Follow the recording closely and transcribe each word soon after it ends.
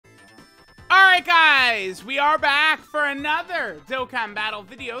Alright guys, we are back for another Dokkan Battle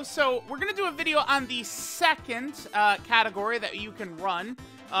video. So we're going to do a video on the second category that you can run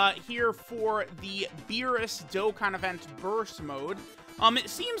here for the BEERUS Dokkan event burst mode. It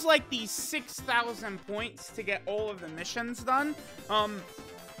seems like the 6,000 points to get all of the missions done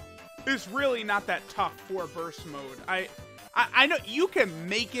is really not that tough for burst mode. I know you can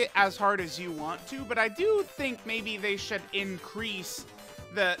make it as hard as you want to, but I do think maybe they should increase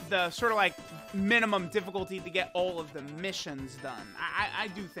the sort of like minimum difficulty to get all of the missions done. I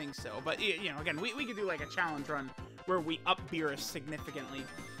do think so, but you know, again, we could do like a challenge run where we up BEERUS significantly.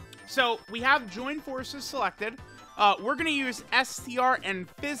 So we have join forces selected. We're gonna use STR and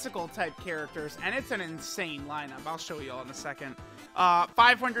physical type characters, and it's an insane lineup. I'll show you all in a second.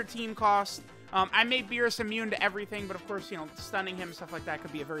 500 team cost. I made BEERUS immune to everything, but of course, you know, stunning him, stuff like that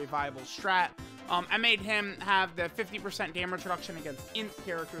could be a very viable strat. I made him have the 50% damage reduction against int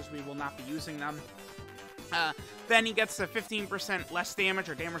characters. We will not be using them. Then he gets the 15% less damage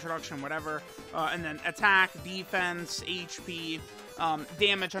or damage reduction, whatever. And then attack, defense, HP,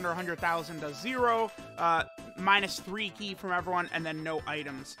 damage under 100,000 does 0, -3 key from everyone, and then no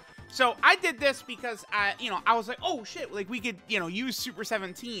items. So I did this because I was like, oh shit, like we could, use Super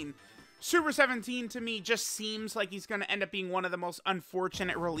 17. Super 17 to me just seems like he's going to end up being one of the most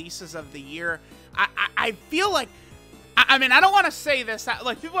unfortunate releases of the year. I feel like, I mean, I don't want to say this,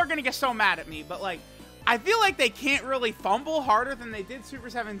 like people are going to get so mad at me, but like, I feel like they can't really fumble harder than they did Super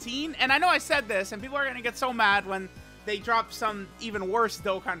 17. And I know I said this, and people are going to get so mad when they drop some even worse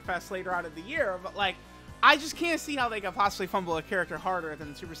Dokkan Fest later on in the year, but like, I just can't see how they could possibly fumble a character harder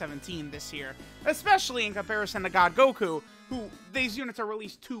than Super 17 this year, especially in comparison to God Goku, who these units are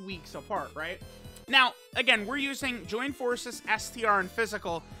released 2 weeks apart, right? Now, again, we're using Join Forces, STR, and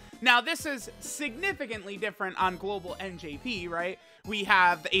Physical. Now, this is significantly different on Global NJP, right? We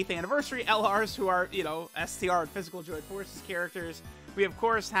have the 8th Anniversary LRs, who are, STR and Physical Join Forces characters. We, of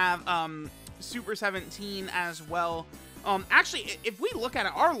course, have Super 17 as well. Actually, if we look at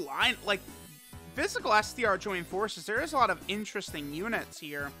it, our line, like, Physical STR Join Forces, there is a lot of interesting units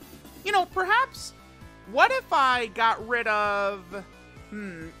here. Perhaps, what if I got rid of...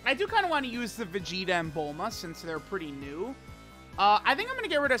 I do kind of want to use the Vegeta and Bulma, since they're pretty new. I think I'm going to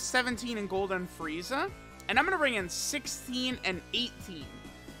get rid of 17 and Golden Frieza, and I'm going to bring in 16 and 18,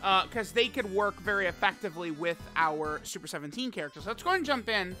 because they could work very effectively with our Super 17 characters. So let's go and jump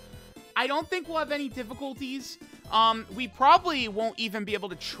in. I don't think we'll have any difficulties. We probably won't even be able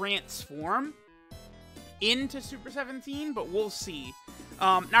to transform into Super 17, but we'll see.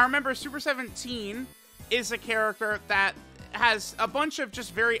 Now remember, Super 17 is a character that has a bunch of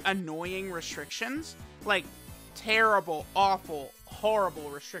just very annoying restrictions, like terrible, awful, horrible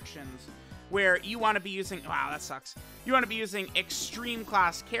restrictions, where you want to be using, wow, that sucks. You want to be using extreme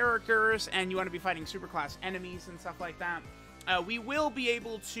class characters, and you want to be fighting super class enemies and stuff like that. We will be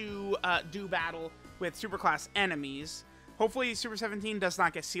able to do battle with super class enemies. Hopefully Super 17 does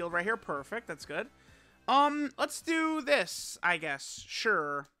not get sealed right here. Perfect, that's good. Let's do this, I guess.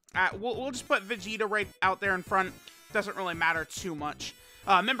 Sure. We'll just put Vegeta right out there in front. Doesn't really matter too much.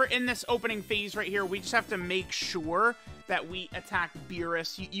 Remember, in this opening phase right here, we just have to make sure that we attack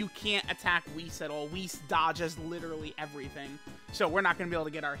BEERUS. You can't attack Whis at all. Whis dodges literally everything. So we're not going to be able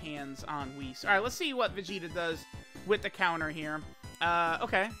to get our hands on Whis. Alright, let's see what Vegeta does with the counter here.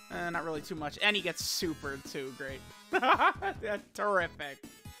 Okay. Not really too much. And he gets supered too. Great. That's terrific.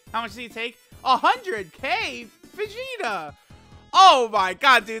 How much does he take? 100k? Vegeta! Oh my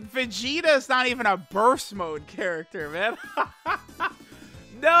god, dude. Vegeta's not even a burst mode character, man.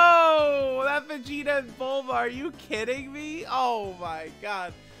 No! That Vegeta and Bulma, are you kidding me? Oh my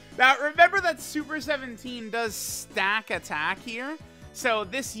god. Now, remember that Super 17 does stack attack here. So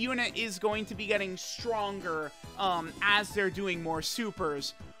this unit is going to be getting stronger as they're doing more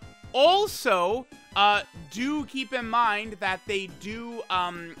supers. Also, do keep in mind that they do...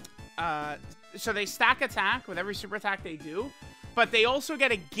 so they stack attack with every super attack they do, but they also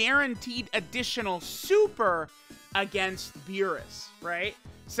get a guaranteed additional super against BEERUS, right?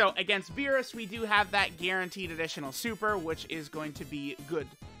 So against BEERUS, we do have that guaranteed additional super, which is going to be good.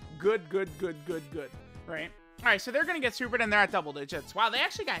 Good, right? All right, so they're going to get supered, and they're at double digits. Wow, they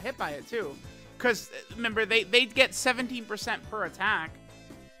actually got hit by it, too. Because, remember, they get 17% per attack.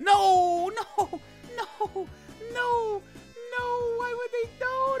 No! Why would they?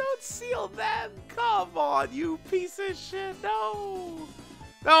 No, don't seal them. Come on, you piece of shit. No.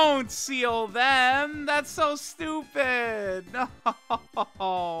 Don't seal them. That's so stupid. No.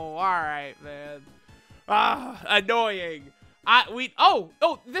 All right, man. Annoying.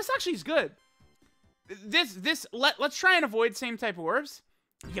 Oh, this actually is good. Let's try and avoid same type of orbs.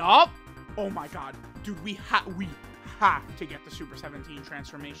 Yup. Oh my god. Dude, we have to get the Super 17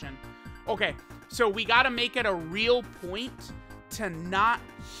 transformation. Okay, so we gotta make it a real point to not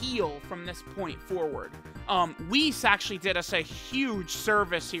heal from this point forward. Whis actually did us a huge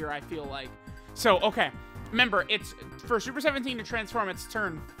service here, I feel like. So, okay. Remember, it's for Super 17 to transform, it's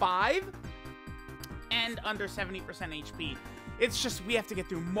turn 5 and under 70% HP. It's just, we have to get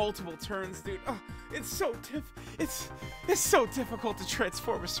through multiple turns, dude. Oh, it's so so difficult to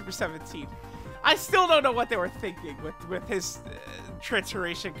transform a Super 17. I still don't know what they were thinking with his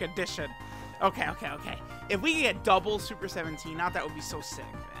transformation condition. Okay. If we could get double Super 17 out, that would be so sick,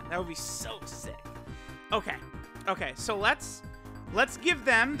 man. That would be so sick. Okay, so let's give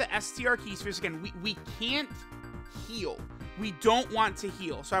them the STR key spheres again. We can't heal. We don't want to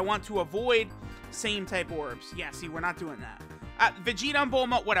heal, so I want to avoid same type orbs. Yeah, see, we're not doing that. Vegeta and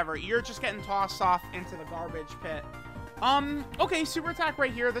Bulma, whatever. You're just getting tossed off into the garbage pit. Okay, super attack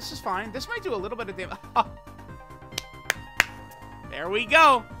right here. This is fine. This might do a little bit of damage. There we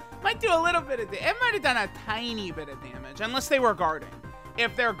go. Might do a little bit of damage. It might have done a tiny bit of damage, unless they were guarding.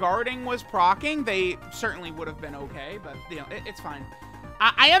 If their guarding was proccing, they certainly would have been okay, but, you know, it's fine.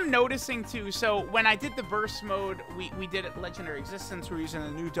 I am noticing, too, so when I did the burst mode, we did it Legendary Existence. We're using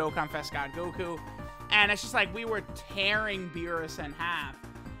the new Dokkan Fest God Goku, and it's just like we were tearing Beerus in half.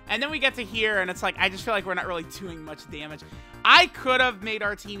 And then we get to here, and it's like, I just feel like we're not really doing much damage. I could have made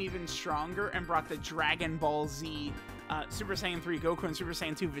our team even stronger and brought the Dragon Ball Z Super Saiyan 3 Goku and Super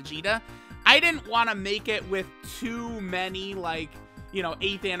Saiyan 2 Vegeta. I didn't want to make it with too many, like, you know,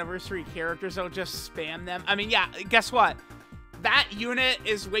 8th anniversary characters. I'll just spam them. I mean, yeah, guess what? That unit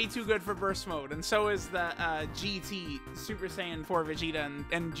is way too good for burst mode, and so is the GT Super Saiyan 4 Vegeta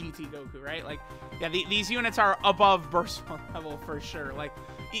and GT Goku, right? Like, yeah, these units are above burst mode level for sure. Like,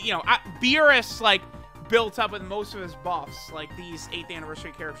 you know, Beerus, like, built up with most of his buffs. Like, these 8th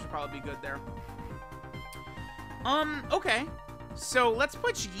anniversary characters would probably be good there. Okay. So, let's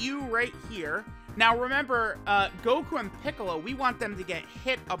put you right here. Now, remember, Goku and Piccolo, we want them to get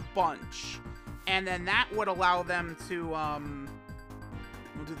hit a bunch. And then that would allow them to,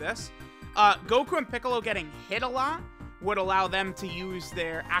 we'll do this. Goku and Piccolo getting hit a lot would allow them to use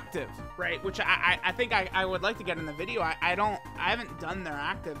their active, right? Which I think I would like to get in the video. I haven't done their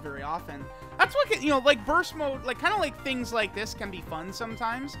active very often. That's what, you know, like burst mode, like kind of like things like this can be fun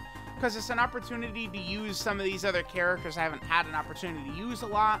sometimes. Because it's an opportunity to use some of these other characters I haven't had an opportunity to use a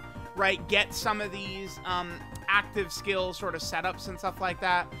lot, right? Get some of these active skills sort of setups and stuff like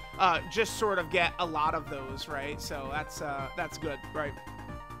that. Just sort of get a lot of those, right? So that's good, right?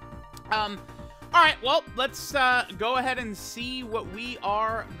 All right, well, let's go ahead and see what we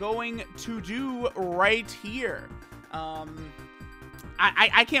are going to do right here.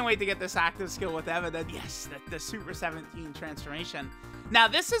 I can't wait to get this active skill with Eva. Then yes, the Super 17 transformation. Now,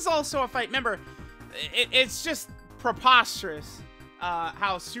 this is also a fight. Remember, it's just preposterous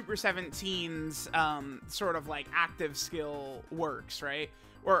how Super 17's sort of like active skill works, right?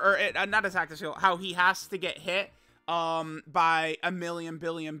 Or not his active skill, how he has to get hit by a million,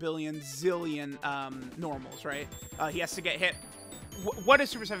 billion, zillion normals, right? He has to get hit. What does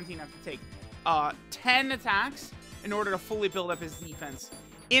Super 17 have to take? 10 attacks in order to fully build up his defense.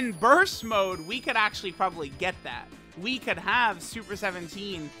 In burst mode, we could actually probably get that. We could have Super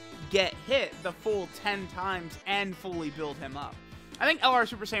 17 get hit the full 10 times and fully build him up. I think LR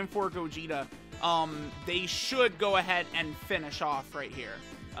Super Saiyan 4 Gogeta, they should go ahead and finish off right here.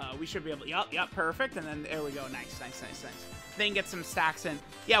 We should be able to, yep, perfect. And then there we go. Nice. Then get some stacks in.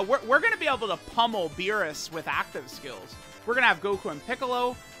 Yeah, we're going to be able to pummel Beerus with active skills. We're going to have Goku and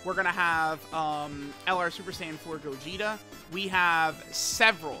Piccolo. We're going to have LR Super Saiyan 4 Gogeta. We have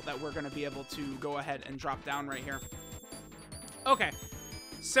several that we're going to be able to go ahead and drop down right here. Okay.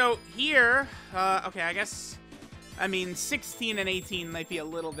 So here, okay, I guess, I mean, 16 and 18 might be a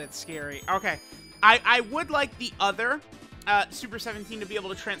little bit scary. Okay. I would like the other Super 17 to be able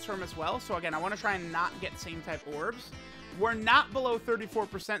to transform as well. So again, I want to try and not get same type orbs. We're not below 34%,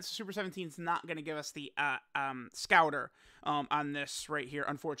 so Super 17 is not going to give us the Scouter on this right here,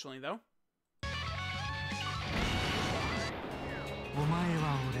 unfortunately, though.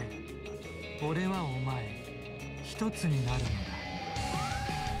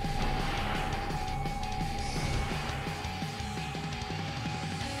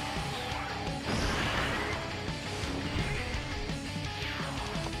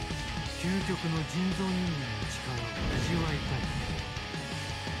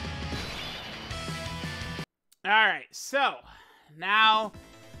 All right, so now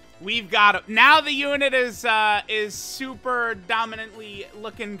we've got now the unit is super dominantly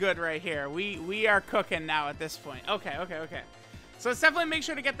looking good right here. We are cooking now at this point. Okay. So let's definitely make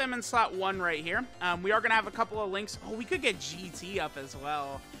sure to get them in slot 1 right here. We are going to have a couple of links. Oh, we could get GT up as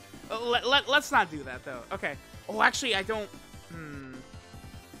well. Let's not do that, though. Okay. Oh, actually, I don't...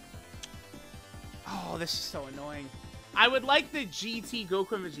 Oh, this is so annoying. I would like the GT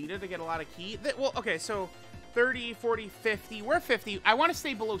Goku and Vegeta to get a lot of key. Well, okay, so 30, 40, 50. We're 50. I want to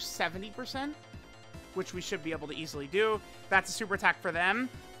stay below 70%, which we should be able to easily do. That's a super attack for them.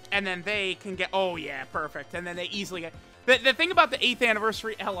 And then they can get... Oh, yeah, perfect. And then they easily get... The thing about the 8th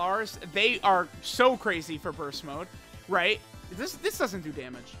anniversary LRs, they are so crazy for burst mode, right? This doesn't do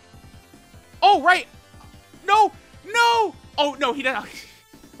damage. Oh, right. No. No. Oh, no, he doesn't.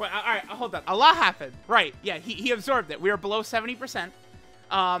 Wait, all right, hold on. A lot happened. Right. Yeah, he absorbed it. We are below 70%.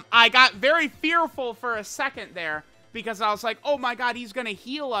 I got very fearful for a second there because I was like, oh, my God, he's going to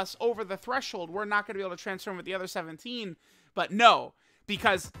heal us over the threshold. We're not going to be able to transform with the other 17. But no,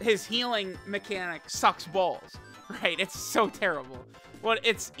 because his healing mechanic sucks balls. Right, it's so terrible. Well,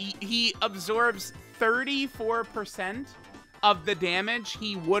 he absorbs 34% of the damage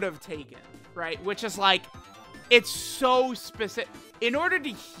he would have taken, right? Which is like, it's so specific. In order to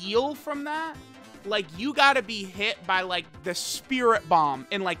heal from that, like, you gotta be hit by, like, the Spirit Bomb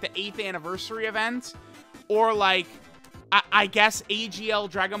in, like, the 8th anniversary event, or, like, I guess AGL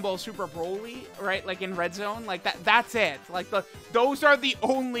Dragon Ball Super Broly, right? Like in Red Zone, like that's it. Like those are the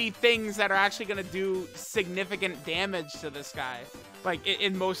only things that are actually gonna do significant damage to this guy, like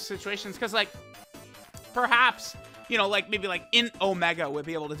in most situations. Because like perhaps, you know, like maybe like in Omega would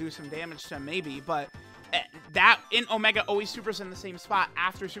be able to do some damage to him, maybe, but that in Omega always supers in the same spot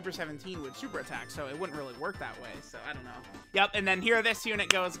after Super 17 would super attack, so it wouldn't really work that way. So I don't know. Yep, and then here this unit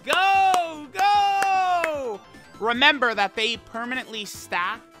goes, go, go! Remember that they permanently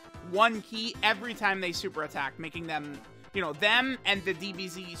stack 1 key every time they super attack, making them, you know, them and the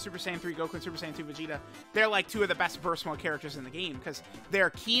DBZ Super Saiyan 3 Goku and Super Saiyan 2 Vegeta, they're like 2 of the best burst mode characters in the game, because their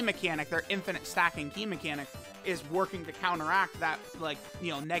key mechanic, their infinite stacking key mechanic, is working to counteract that, like,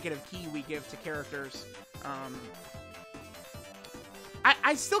 you know, negative key we give to characters.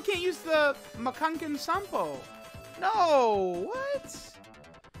 I still can't use the Makanken Sampo. No, what?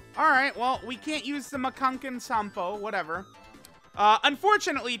 Alright, well, we can't use the Makanken Sampo, whatever.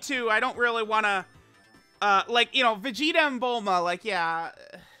 Unfortunately, too, I don't really want to, like, you know, Vegeta and Bulma, like, yeah.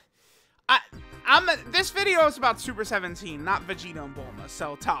 This video is about Super 17, not Vegeta and Bulma,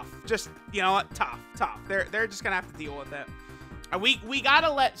 so tough. Just, you know what, tough. They're just gonna have to deal with it. We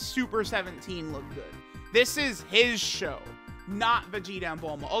gotta let Super 17 look good. This is his show, not Vegeta and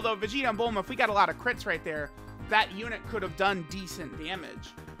Bulma. Although Vegeta and Bulma, if we got a lot of crits right there, that unit could have done decent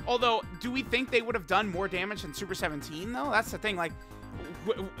damage. Although, do we think they would have done more damage than Super 17, though? That's the thing, like,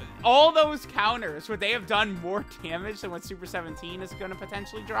 all those counters, would they have done more damage than what Super 17 is going to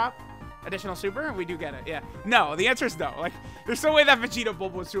potentially drop? Additional super? We do get it, yeah. No, the answer is no. Like, there's no way that Vegeta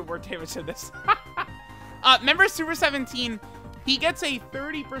Bulma was doing more damage than this. Remember Super 17, he gets a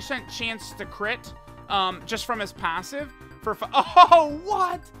 30% chance to crit, just from his passive. Oh,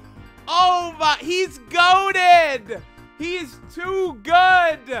 what? Oh, my, he's goated! He's too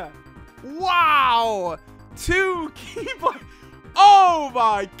good! Wow! 2 keyblade. Oh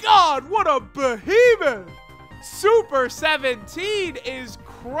my God, what a behemoth! Super 17 is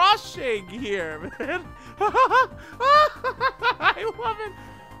crushing here, man. I love it.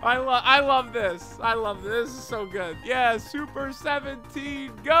 I love this. I love this. This is so good. Yeah, Super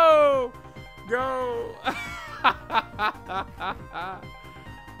 17, go! Go!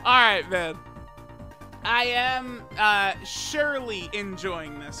 Alright, man. I am surely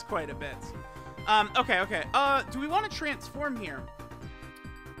enjoying this quite a bit. Okay. Do we want to transform here?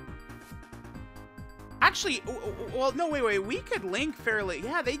 Actually, well, no, wait. We could link fairly.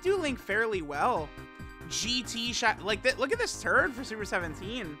 Yeah, they do link fairly well. GT shot, like, look at this turd for Super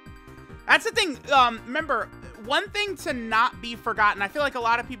 17. That's the thing. Remember, one thing to not be forgotten, I feel like a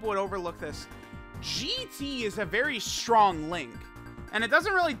lot of people would overlook this. GT is a very strong link. And it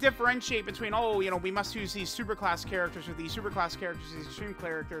doesn't really differentiate between, oh, you know, we must use these superclass characters with these superclass characters, these extreme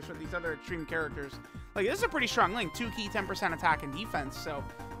characters with these other extreme characters. Like, this is a pretty strong link. 2 key, 10% attack and defense. So,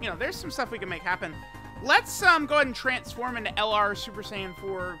 you know, there's some stuff we can make happen. Let's go ahead and transform into LR Super Saiyan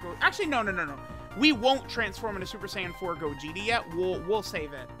 4. Actually, no. We won't transform into Super Saiyan 4 Gogeta yet. We'll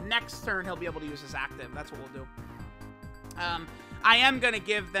save it. Next turn, he'll be able to use his active. That's what we'll do. I am going to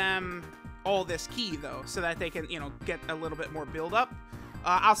give them all this key, though, so that they can, you know, get a little bit more build up.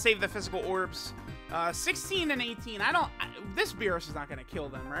 I'll save the physical orbs. 16 and 18. This BEERUS is not going to kill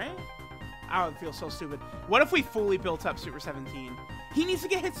them, right? I would feel so stupid. What if we fully built up Super 17? He needs to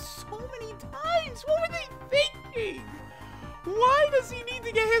get hit so many times. What were they thinking? Why does he need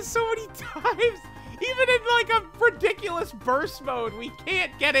to get hit so many times? Even in like a ridiculous burst mode, we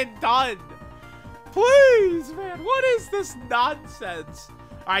can't get it done. Please, man, what is this nonsense?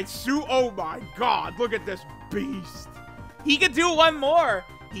 All right, oh my God, look at this beast. He could do one more.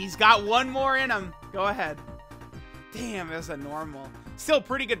 He's got one more in him. Go ahead. Damn, that's a normal. Still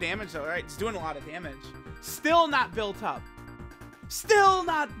pretty good damage though, right? It's doing a lot of damage. Still not built up. Still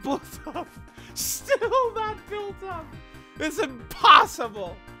not built up. Still not built up. It's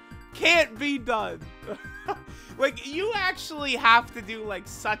impossible. Can't be done. Like, you actually have to do, like,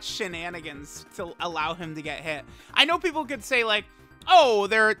 such shenanigans to allow him to get hit. I know people could say, like, oh,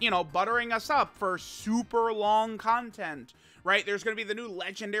 they're, you know, buttering us up for super long content, right? There's going to be the new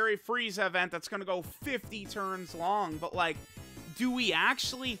Legendary Frieza event that's going to go 50 turns long. But, like, do we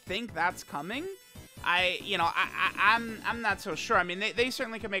actually think that's coming? I'm not so sure. I mean, they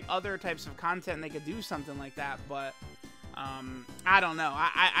certainly could make other types of content and they could do something like that, but I don't know.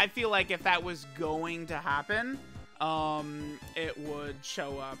 I feel like if that was going to happen, it would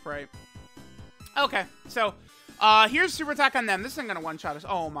show up, right? Okay, so here's Super Attack on them. This isn't gonna one-shot us.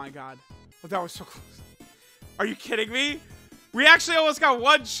 Oh my God. Oh, that was so close. Are you kidding me? We actually almost got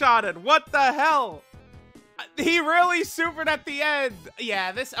one-shotted. What the hell? He really supered at the end.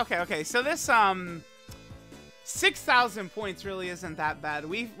 Yeah, this, okay. So this, 6,000 points really isn't that bad.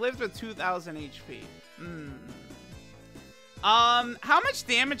 We've lived with 2,000 HP. How much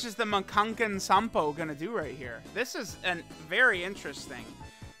damage is the Makanken Sampo gonna do right here? This is very interesting.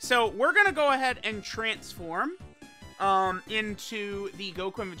 So we're gonna go ahead and transform into the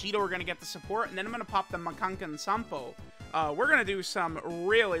Goku and Vegeta. We're gonna get the support, and then I'm gonna pop the Makanken Sampo. We're gonna do some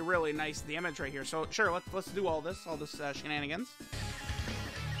really, really nice damage right here. So sure, let's do all this shenanigans.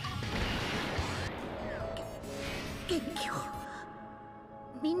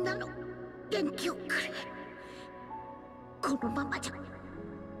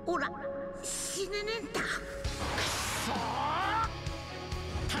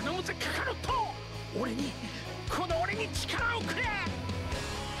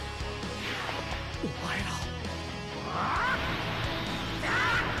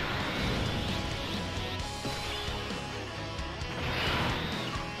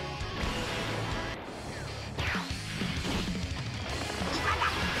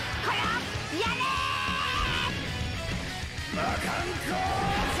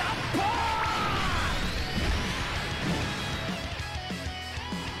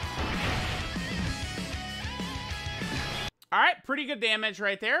 Alright, pretty good damage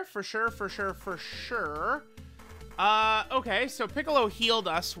right there, for sure. Okay, so Piccolo healed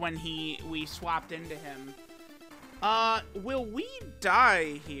us when we swapped into him. Will we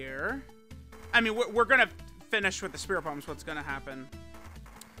die here? I mean, we're gonna finish with the Spirit Bombs, what's gonna happen.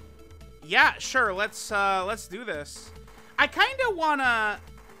 Yeah, sure, let's do this. I kinda wanna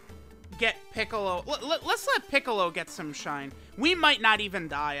get Piccolo, let's let Piccolo get some shine. We might not even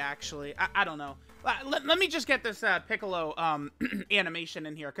die, actually, I don't know. Let me just get this Piccolo animation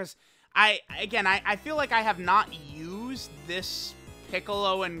in here, because I feel like I have not used this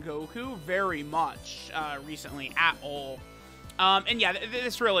Piccolo and Goku very much recently at all. And yeah,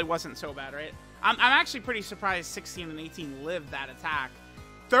 this really wasn't so bad, right? I'm actually pretty surprised 16 and 18 lived that attack.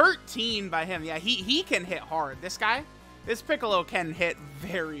 13 by him. Yeah, he can hit hard. This guy, this Piccolo can hit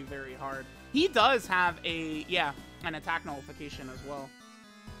very, very hard. He does have an attack nullification as well.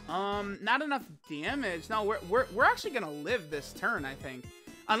 Not enough damage. No, we're actually gonna live this turn, I think.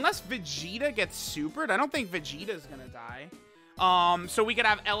 Unless Vegeta gets supered. I don't think Vegeta's gonna die. So we could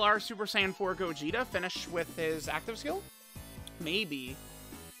have LR Super Saiyan 4 Gogeta finish with his active skill? Maybe.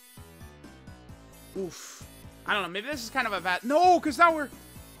 Oof. I don't know, maybe this is kind of a bad... No, because now we're...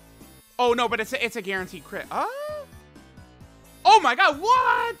 Oh, no, but it's a guaranteed crit. Oh my God,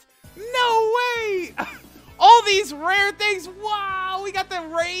 what? No way! All these rare things. Wow, we got the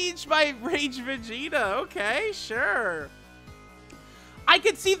Rage by Rage Vegeta. Okay, sure. I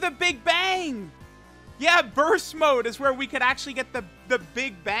could see the Big Bang. Yeah, burst mode is where we could actually get the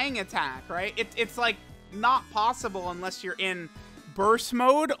Big Bang attack, right? It's like not possible unless you're in burst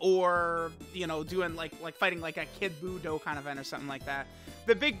mode or, you know, doing like fighting like a Kid Buu kind of event or something like that.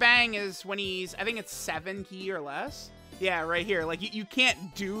 The Big Bang is when he's, I think it's 7 ki or less. Yeah, right here. Like, you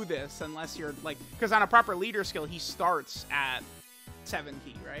can't do this unless you're, like... Because on a proper leader skill, he starts at 7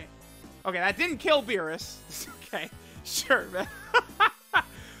 ki, right? Okay, that didn't kill Beerus. Okay, sure, man.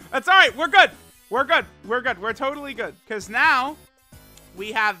 That's alright. We're good. We're good. We're good. We're totally good. Because now,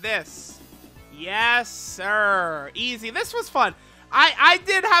 we have this. Yes, sir. Easy. This was fun. I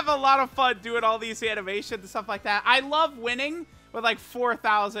did have a lot of fun doing all these animations and stuff like that. I love winning with, like,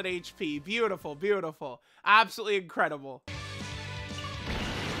 4,000 HP. Beautiful, beautiful. Absolutely incredible.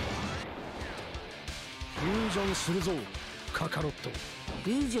 ージョンするぞカカロット。フ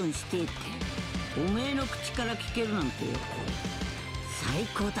ュージョンしてっておめえの口から聞けるなんてよ。最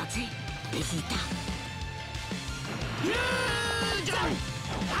高だぜベジータ。フュージョン。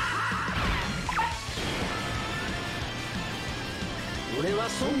俺は孫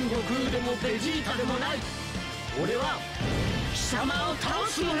悟空でもベジータでもない。俺は貴様を倒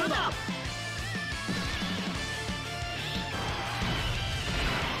す者だ。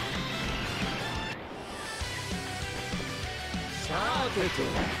さて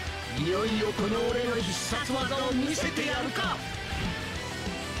と、いよいよこの俺の必殺技を見せてやるか。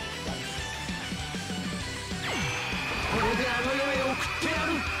これであの世へ送ってや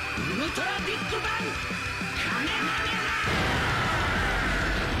る。ウルトラビッグバンカメハメハ。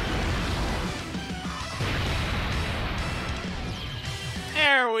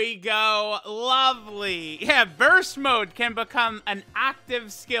There we go. Lovely. Yeah, burst mode can become an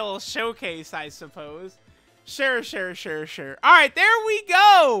active skill showcase, I suppose. Sure. All right, there we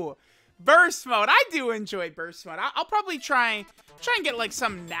go. Burst mode. I do enjoy burst mode. I'll probably try and get like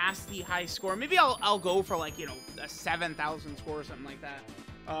some nasty high score. Maybe I'll go for like, you know, a 7,000 score or something like that.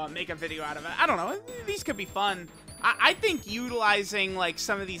 Make a video out of it. I don't know. These could be fun. I think utilizing like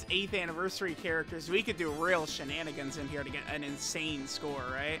some of these 8th anniversary characters, we could do real shenanigans in here to get an insane score,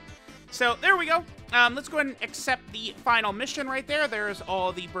 right? So there we go. Let's go ahead and accept the final mission right there. There's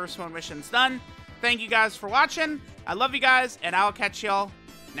all the burst mode missions done. Thank you guys for watching. I love you guys, and I'll catch y'all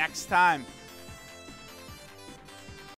next time.